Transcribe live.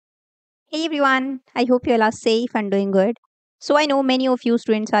Hey everyone, I hope you all are safe and doing good. So I know many of you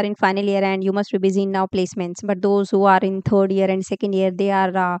students are in final year and you must be busy in now placements, but those who are in third year and second year, they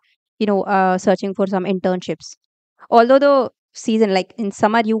are, searching for some internships. Although the season, like in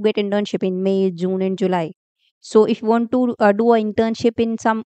summer, you get internship in May, June, and July. So if you want to do an internship in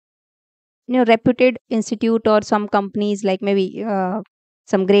some reputed institute or some companies like maybe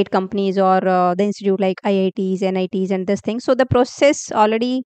some great companies or the institute like IITs, NITs, and this thing. So the process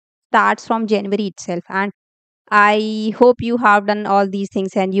already starts from January itself, and I hope you have done all these things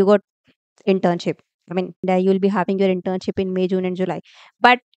and you got internship. I mean, you'll be having your internship in May, June, and July.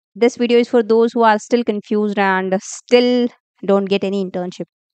 But this video is for those who are still confused and still don't get any internship.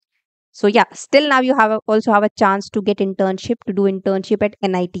 So yeah, still now you also have a chance to get internship to do internship at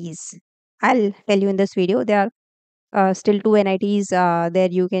NITs. I'll tell you in this video. There are still two NITs there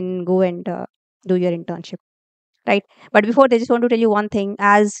you can go and do your internship, right? But before, they just want to tell you one thing.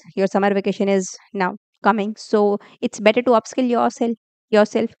 As your summer vacation is now coming, so it's better to upskill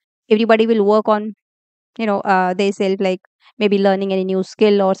yourself. Everybody will work on they self, like maybe learning any new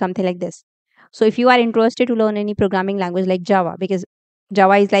skill or something like this. So if you are interested to learn any programming language like Java, because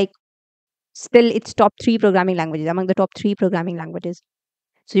Java is like still it's top 3 programming languages, among the top 3 programming languages,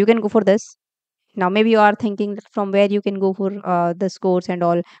 so you can go for this. Now maybe you are thinking that from where you can go for this course and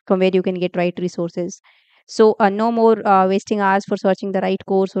all, from where you can get right resources. So no more wasting hours for searching the right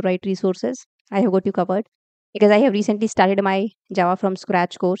course or right resources. I have got you covered, because I have recently started my Java from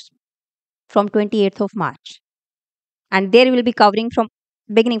scratch course from 28th of March, and there we will be covering from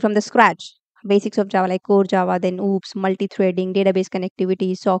beginning from the scratch basics of Java like core Java, then oops, multi-threading, database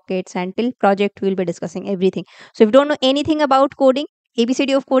connectivity, sockets, and till project we'll be discussing everything. So if you don't know anything about coding,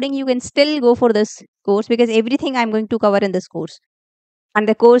 ABCD of coding, you can still go for this course, because everything I'm going to cover in this course. And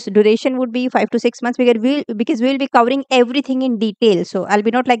the course duration would be 5 to 6 months, because we'll be covering everything in detail. So I'll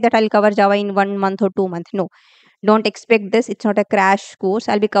be not like that I'll cover Java in 1 month or 2 months. No, don't expect this. It's not a crash course.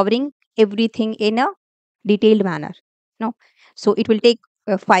 I'll be covering everything in a detailed manner. No, so it will take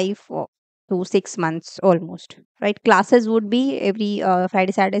 5 to 6 months almost. Right? Classes would be every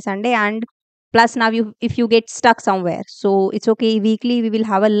Friday, Saturday, Sunday, and plus now you if you get stuck somewhere, so it's okay. Weekly we will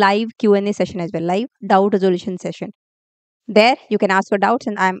have a live Q&A session as well, live doubt resolution session. There you can ask your doubts,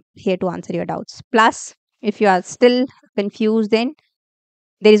 and I'm here to answer your doubts. Plus, if you are still confused, then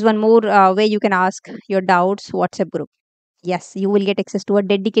there is one more way you can ask your doubts: WhatsApp group. Yes, you will get access to a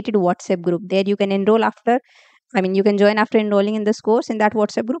dedicated WhatsApp group. There you can enroll after, I mean, you can join after enrolling in this course in that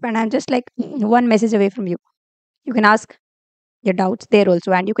WhatsApp group, and I'm just like one message away from you. You can ask your doubts there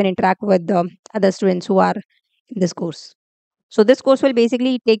also, and you can interact with the other students who are in this course. So, this course will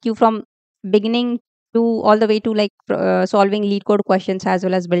basically take you from beginning to all the way to like solving lead code questions as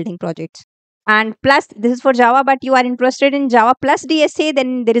well as building projects. And plus, this is for Java, but you are interested in Java plus DSA,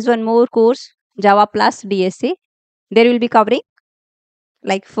 then there is one more course, Java plus DSA. There will be covering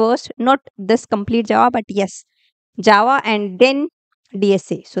like first, not this complete Java, but yes, Java and then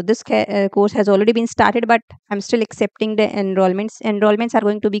DSA. So this course has already been started, but I'm still accepting the enrollments. Enrollments are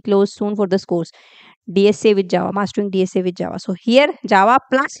going to be closed soon for this course, DSA with Java, mastering DSA with Java. So here, Java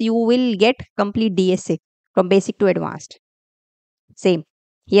plus you will get complete DSA from basic to advanced. Same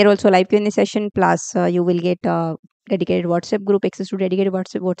here also, live Q&A session, plus you will get dedicated WhatsApp group, access to dedicated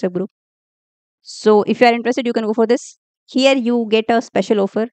WhatsApp group. So if you are interested, you can go for this. Here you get a special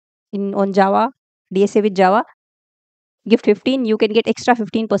offer in on Java, DSA with Java. Gift 15, you can get extra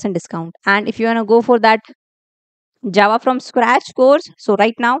 15% discount. And if you want to go for that Java from scratch course, so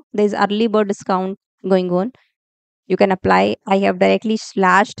right now there's early bird discount going on. You can apply. I have directly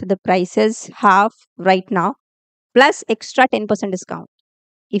slashed the prices half right now, plus extra 10% discount.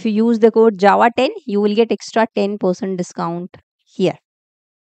 If you use the code Java 10, you will get extra 10% discount here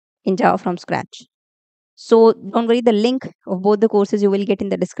in Java from scratch. So don't worry, the link of both the courses you will get in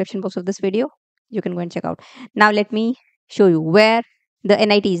the description box of this video. You can go and check out. Now let me show you where the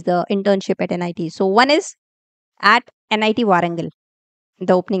NITs, the internship at NIT. So one is at NIT Warangal.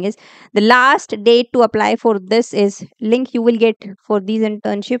 The opening is, the last date to apply for this is, link you will get for these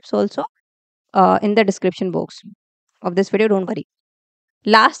internships also in the description box of this video. Don't worry.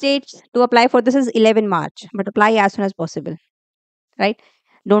 Last date to apply for this is 11 March, but apply as soon as possible. Right?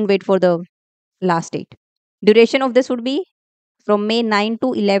 Don't wait for the last date. Duration of this would be from May 9 to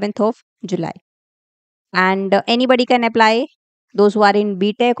 11th of July. And anybody can apply, those who are in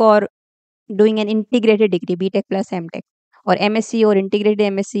B.Tech or doing an integrated degree, B.Tech plus M.Tech, or MSc or integrated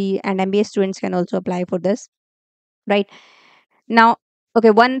MSc, and MBA students can also apply for this, right? Now,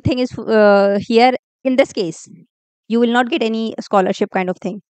 okay, one thing is here, in this case, you will not get any scholarship kind of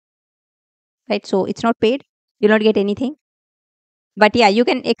thing, right? So it's not paid, you'll not get anything. But yeah, you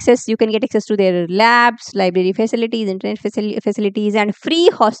can get access to their labs, library facilities, internet facilities, and free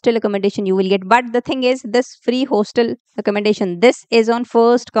hostel accommodation you will get. But the thing is, this free hostel accommodation, this is on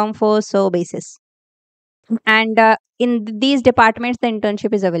first come first serve basis. And in these departments the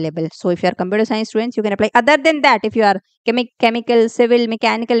internship is available. So if you are computer science students, you can apply. Other than that, if you are chemical, civil,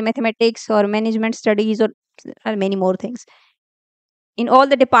 mechanical, mathematics, or management studies, or many more things, in all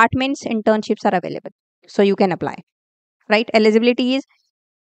the departments internships are available, so you can apply. Right, eligibility is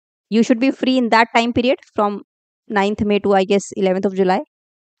you should be free in that time period from 9th May to, I guess, 11th of July.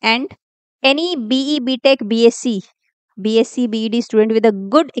 And any BE, B.Tech, BSc, BEd student with a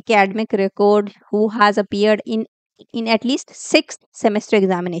good academic record who has appeared in at least sixth semester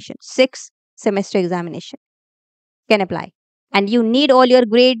examination can apply. And you need all your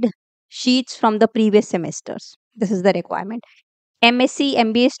grade sheets from the previous semesters. This is the requirement. MSc,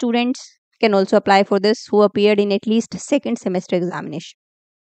 MBA students can also apply for this who appeared in at least second semester examination.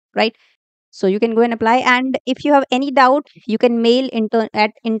 Right. So you can go and apply. And if you have any doubt, you can mail at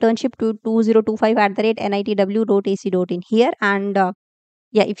internship to 2025 at the rate nitw.ac.in here. And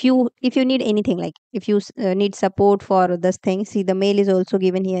yeah, if you need anything, like if you need support for this thing, see the mail is also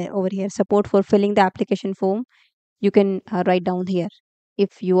given here over here. Support for filling the application form. You can write down here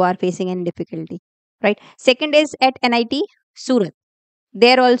if you are facing any difficulty. Right. Second is at NIT Surat.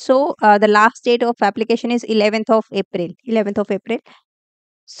 There also the last date of application is 11th of April. 11th of April.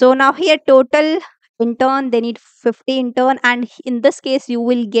 So now here total intern, they need 50 intern, and in this case you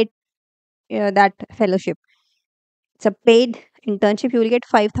will get that fellowship. It's a paid internship. You will get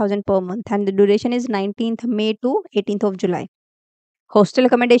 5,000 per month, and the duration is 19th May to 18th of July. Hostel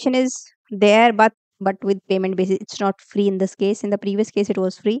accommodation is there, but with payment basis. It's not free in this case. In the previous case, it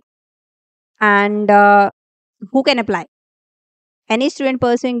was free. And who can apply? Any student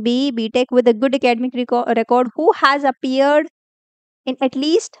pursuing B.Tech with a good academic record who has appeared in at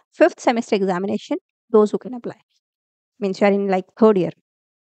least fifth semester examination. Those who can apply. Means you are in like third year,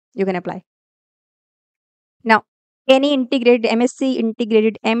 you can apply. Now, any integrated MSc,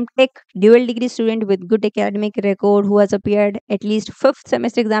 integrated M.Tech, dual degree student with good academic record who has appeared at least fifth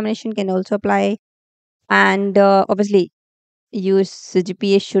semester examination can also apply. And obviously, your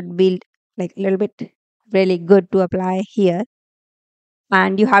GPA should be like a little bit really good to apply here.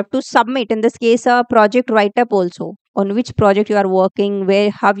 And you have to submit in this case a project write up also, on which project you are working,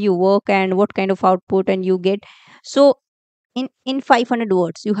 where have you work, and what kind of output and you get. So in 500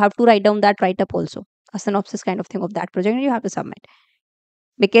 words you have to write down that write up also, a synopsis kind of thing of that project, and you have to submit.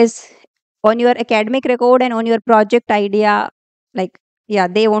 Because on your academic record and on your project idea, like, yeah,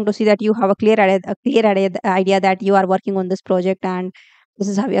 they want to see that you have a idea that you are working on this project, and this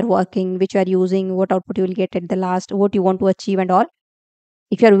is how you are working, which you are using, what output you will get at the last, what you want to achieve and all.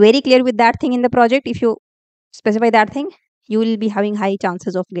 If you are very clear with that thing in the project, if you specify that thing, you will be having high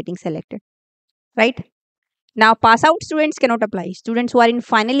chances of getting selected. Right. Now, pass out students cannot apply. Students who are in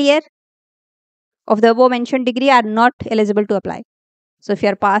final year of the above mentioned degree are not eligible to apply. So if you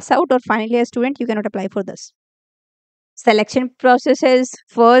are pass out or final year student, you cannot apply for this. Selection process is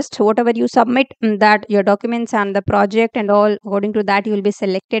first, whatever you submit, that your documents and the project and all, according to that you will be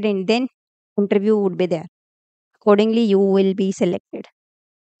selected, and then interview would be there. Accordingly, you will be selected.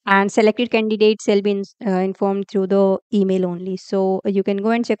 And selected candidates will be informed through the email only. So you can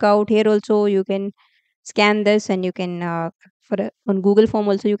go and check out here also. You can scan this, and you can on Google form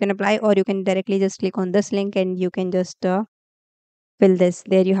also you can apply, or you can directly just click on this link and you can just fill this.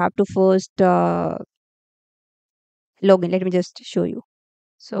 There you have to first log in. Let me just show you.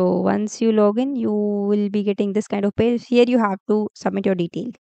 So once you log in, you will be getting this kind of page. Here you have to submit your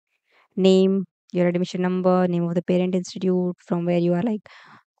detail, name, your admission number, name of the parent institute from where you are like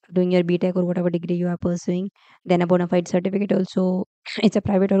doing your B.Tech or whatever degree you are pursuing, then a bona fide certificate also. It's a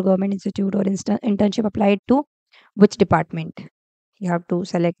private or government institute or internship applied to which department. You have to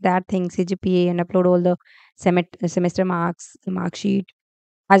select that thing, CGPA, and upload all the semester marks, the mark sheet,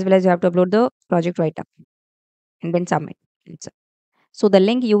 as well as you have to upload the project write up and then submit. So the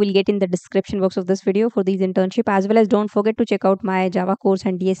link you will get in the description box of this video for these internship, as well as don't forget to check out my Java course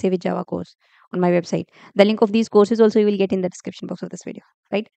and DSA with Java course on my website. The link of these courses also you will get in the description box of this video,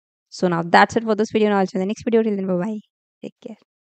 right? So now that's it for this video. Now I'll see you in the next video. Till then, bye bye. Take care.